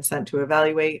 parental consent to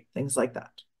evaluate, things like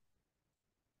that.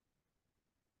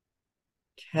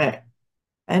 Okay.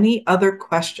 Any other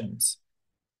questions?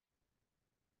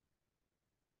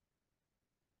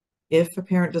 If a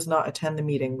parent does not attend the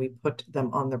meeting, we put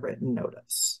them on the written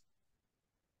notice.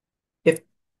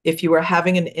 If you are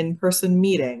having an in-person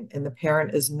meeting and the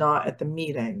parent is not at the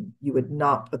meeting, you would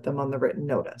not put them on the written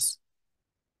notice.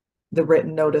 The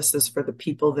written notice is for the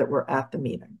people that were at the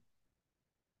meeting.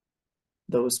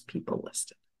 Those people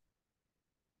listed.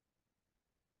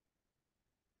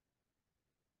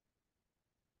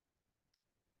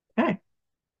 Okay.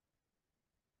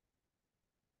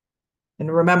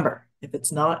 And remember, if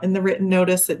it's not in the written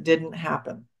notice, it didn't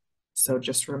happen. So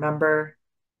just remember,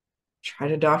 try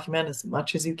to document as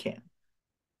much as you can.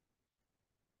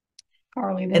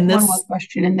 Carly, there's one more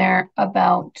question in there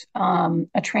about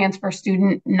a transfer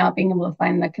student not being able to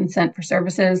find the consent for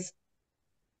services.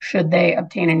 Should they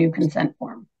obtain a new consent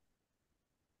form?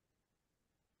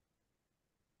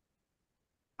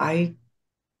 I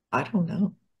don't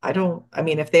know. I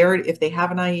mean, if they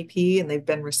have an IEP and they've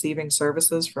been receiving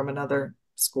services from another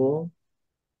school,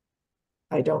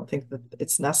 I don't think that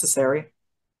it's necessary.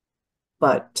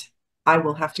 But I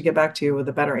will have to get back to you with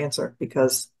a better answer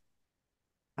because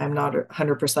I'm not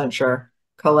 100% sure.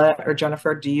 Colette or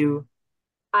Jennifer, do you?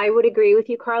 I would agree with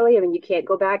you, Carly. I mean, you can't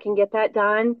go back and get that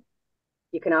done.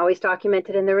 You can always document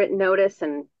it in the written notice,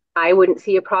 and I wouldn't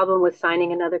see a problem with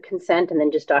signing another consent and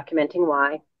then just documenting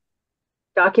why.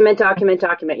 Document, document,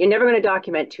 document. You're never going to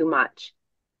document too much.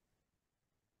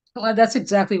 Well, that's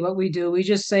exactly what we do. We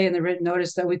just say in the written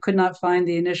notice that we could not find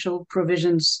the initial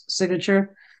provision's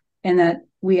signature and that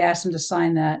we asked them to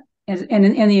sign that. And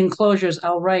in the enclosures,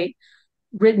 I'll write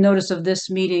written notice of this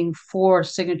meeting for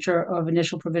signature of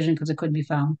initial provision because it couldn't be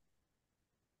found.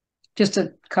 Just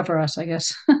to cover us, I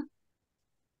guess.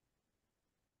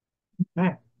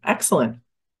 Okay, excellent.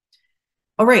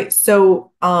 All right,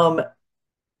 so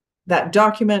that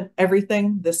document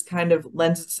everything, this kind of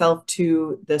lends itself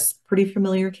to this pretty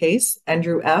familiar case,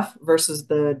 Andrew F. versus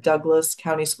the Douglas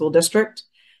County School District.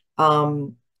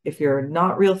 If you're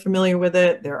not real familiar with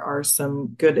it, there are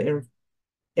some good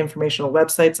informational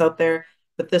websites out there,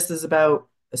 but this is about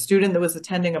a student that was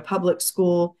attending a public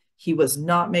school. He was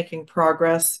not making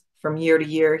progress from year to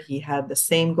year. He had the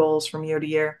same goals from year to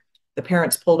year. The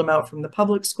parents pulled him out from the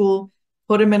public school,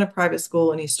 put him in a private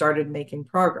school, and he started making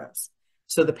progress.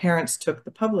 So the parents took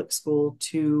the public school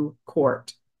to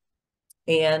court.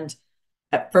 And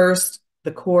at first,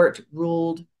 the court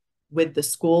ruled with the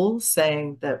school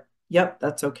saying that, yep,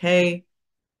 that's okay,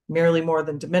 merely more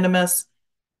than de minimis.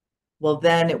 Well,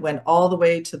 then it went all the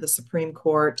way to the Supreme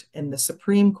Court, and the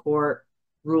Supreme Court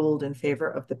ruled in favor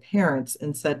of the parents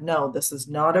and said, no, this is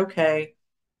not okay.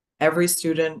 Every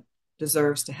student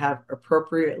deserves to have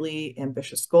appropriately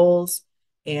ambitious goals,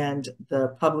 and the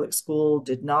public school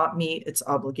did not meet its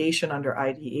obligation under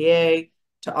IDEA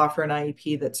to offer an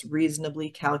IEP that's reasonably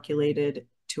calculated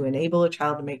to enable a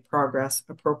child to make progress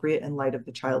appropriate in light of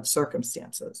the child's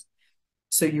circumstances.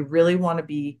 So you really want to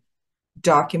be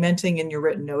documenting in your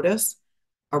written notice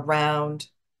around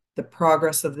the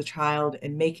progress of the child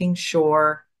and making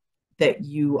sure that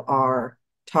you are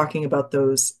talking about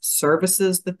those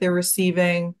services that they're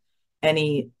receiving,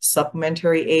 any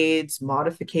supplementary aids,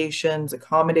 modifications,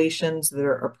 accommodations that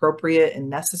are appropriate and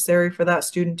necessary for that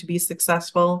student to be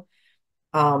successful,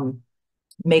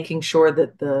 making sure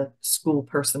that the school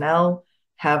personnel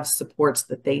have supports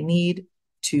that they need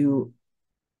to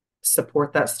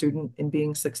support that student in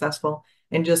being successful,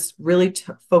 and just really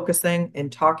focusing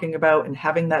and talking about and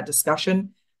having that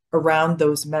discussion around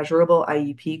those measurable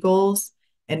IEP goals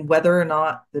and whether or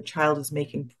not the child is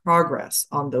making progress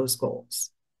on those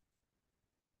goals.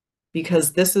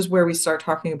 Because this is where we start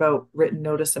talking about written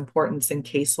notice importance in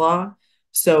case law.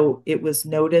 So it was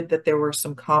noted that there were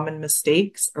some common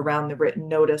mistakes around the written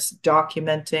notice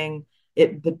documenting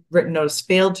it. The written notice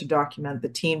failed to document the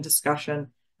team discussion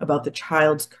about the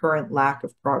child's current lack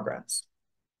of progress.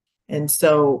 And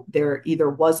so there either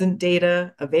wasn't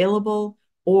data available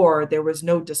or there was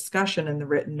no discussion in the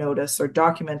written notice or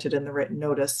documented in the written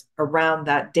notice around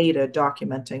that data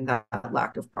documenting that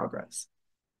lack of progress.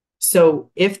 So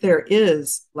if there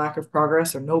is lack of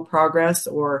progress or no progress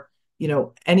or,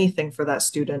 anything for that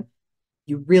student,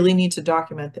 you really need to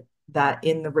document that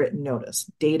in the written notice.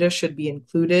 Data should be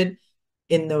included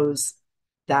in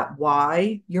that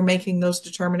why you're making those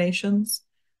determinations.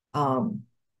 And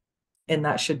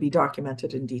that should be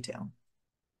documented in detail.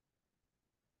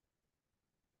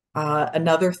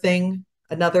 Another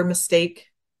mistake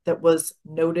that was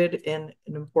noted in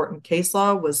an important case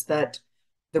law was that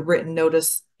the written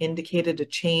notice indicated a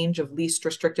change of least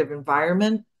restrictive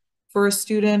environment for a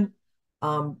student,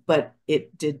 but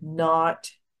it did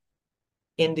not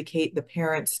indicate the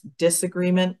parent's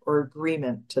disagreement or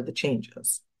agreement to the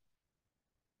changes.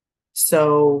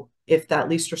 So if that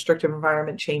least restrictive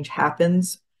environment change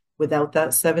happens without that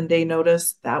 7-day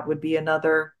notice, that would be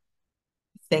another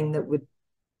thing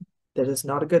that is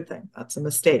not a good thing. That's a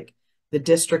mistake. The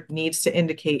district needs to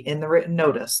indicate in the written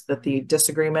notice that the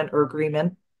disagreement or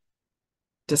agreement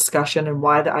discussion and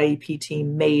why the IEP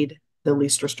team made the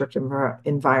least restrictive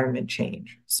environment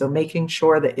change. So making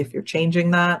sure that if you're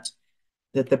changing that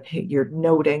you're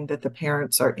noting that the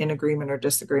parents are in agreement or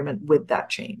disagreement with that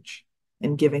change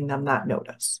and giving them that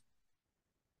notice.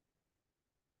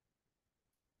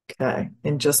 Okay,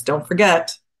 and just don't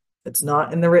forget, if it's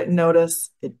not in the written notice,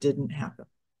 it didn't happen.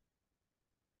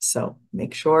 So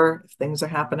make sure if things are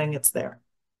happening, it's there.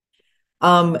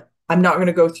 I'm not going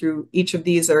to go through each of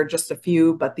these, or just a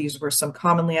few, but these were some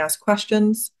commonly asked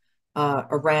questions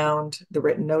around the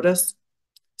written notice.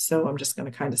 So I'm just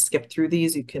going to kind of skip through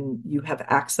these. You have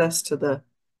access to the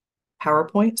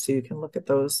PowerPoint, so you can look at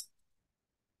those.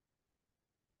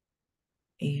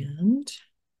 And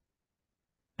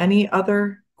any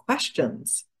other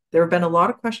questions? There have been a lot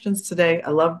of questions today.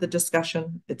 I love the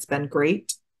discussion. It's been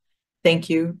great. Thank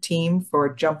you, team,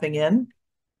 for jumping in.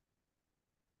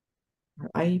 Our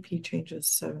IEP changes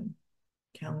 7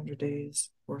 calendar days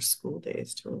or school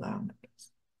days to allow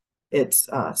notice. It's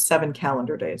 7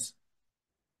 calendar days.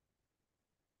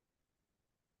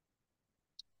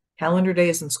 Calendar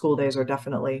days and school days are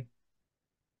definitely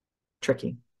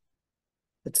tricky.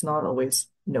 It's not always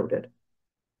noted.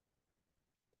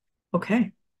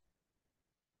 Okay.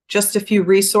 Just a few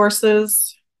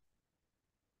resources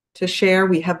to share.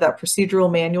 We have that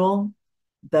procedural manual.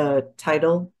 The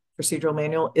title, procedural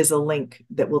manual, is a link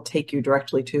that will take you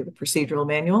directly to the procedural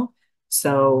manual.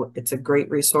 So it's a great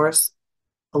resource.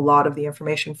 A lot of the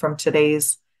information from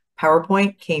today's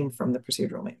PowerPoint came from the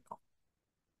procedural manual.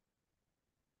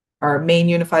 Our Maine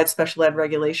Unified Special Ed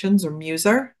Regulations, or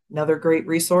MUSER, another great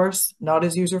resource, not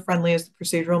as user-friendly as the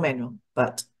procedural manual,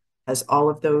 but has all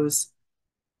of those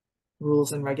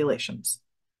rules and regulations.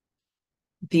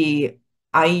 The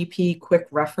IEP quick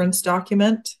reference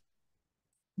document,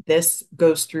 this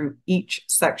goes through each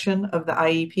section of the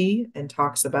IEP and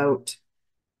talks about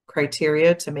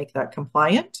criteria to make that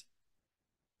compliant.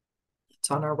 It's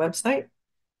on our website.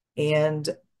 And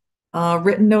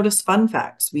written notice fun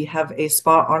facts. We have a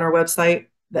spot on our website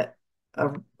that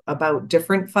about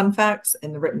different fun facts,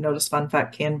 and the written notice fun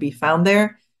fact can be found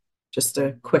there. Just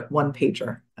a quick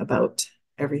one-pager about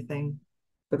everything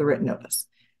for the written notice.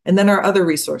 And then our other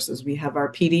resources, we have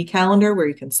our PD calendar where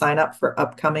you can sign up for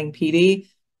upcoming PD,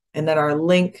 and then our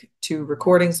link to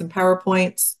recordings and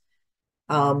PowerPoints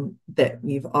that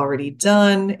we've already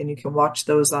done, and you can watch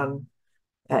those on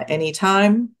at any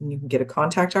time, and you can get a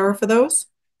contact hour for those,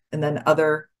 and then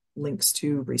other links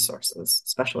to resources,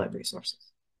 special ed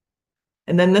resources.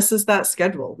 And then this is that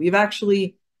schedule.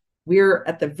 We're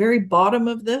at the very bottom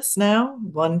of this now,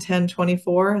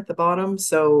 11024 at the bottom.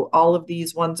 So all of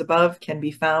these ones above can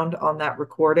be found on that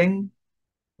recording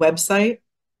website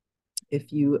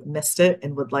if you missed it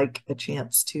and would like a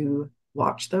chance to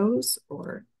watch those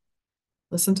or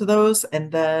listen to those.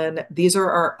 And then these are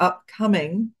our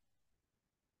upcoming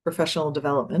professional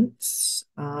developments.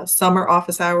 Some are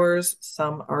office hours,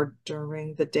 some are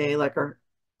during the day, like our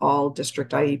all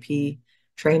district IEP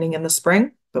training in the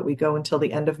spring, but we go until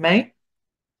the end of May.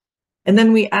 And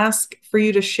then we ask for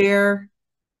you to share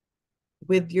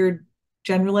with your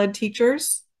general ed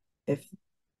teachers. If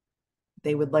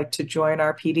they would like to join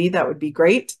our PD, that would be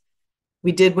great.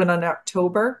 We did one in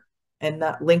October, and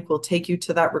that link will take you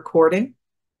to that recording.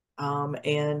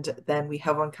 And then we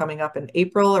have one coming up in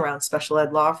April around special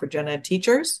ed law for gen ed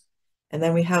teachers. And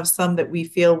then we have some that we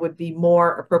feel would be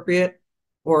more appropriate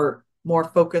or more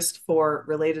focused for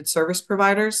related service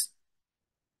providers,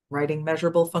 writing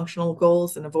measurable functional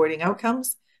goals and avoiding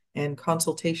outcomes, and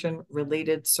consultation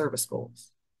related service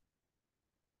goals.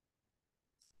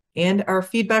 And our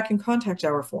feedback and contact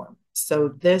hour form. So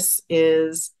this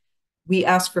is, we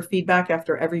ask for feedback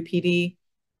after every PD.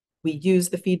 We use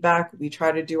the feedback. We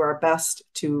try to do our best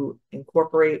to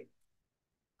incorporate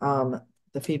the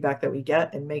feedback that we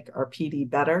get and make our PD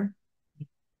better.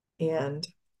 And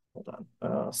hold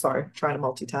on, sorry, trying to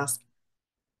multitask.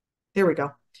 There we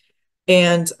go.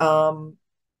 And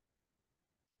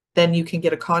then you can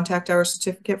get a contact hour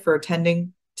certificate for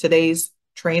attending today's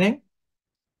training.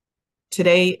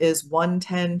 Today is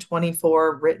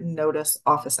 11024 written notice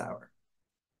office hour.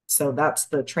 So that's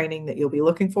the training that you'll be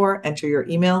looking for. Enter your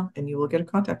email and you will get a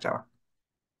contact hour.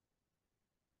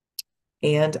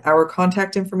 And our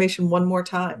contact information one more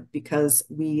time, because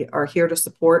we are here to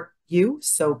support you.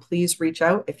 So please reach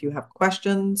out if you have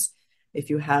questions, if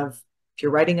you're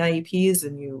writing IEPs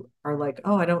and you are like,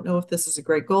 oh, I don't know if this is a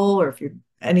great goal, or if you're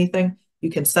anything, you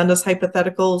can send us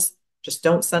hypotheticals. Just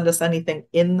don't send us anything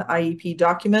in the IEP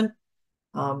document.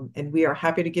 And we are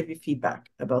happy to give you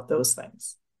feedback about those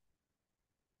things.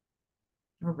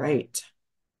 All right.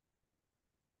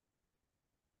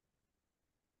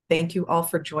 Thank you all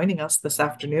for joining us this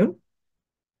afternoon.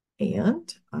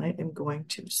 And I am going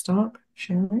to stop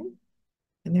sharing.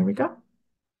 And there we go.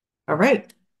 All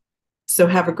right. So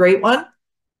have a great one.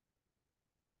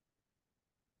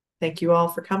 Thank you all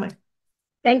for coming.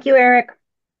 Thank you, Eric.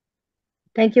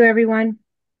 Thank you, everyone.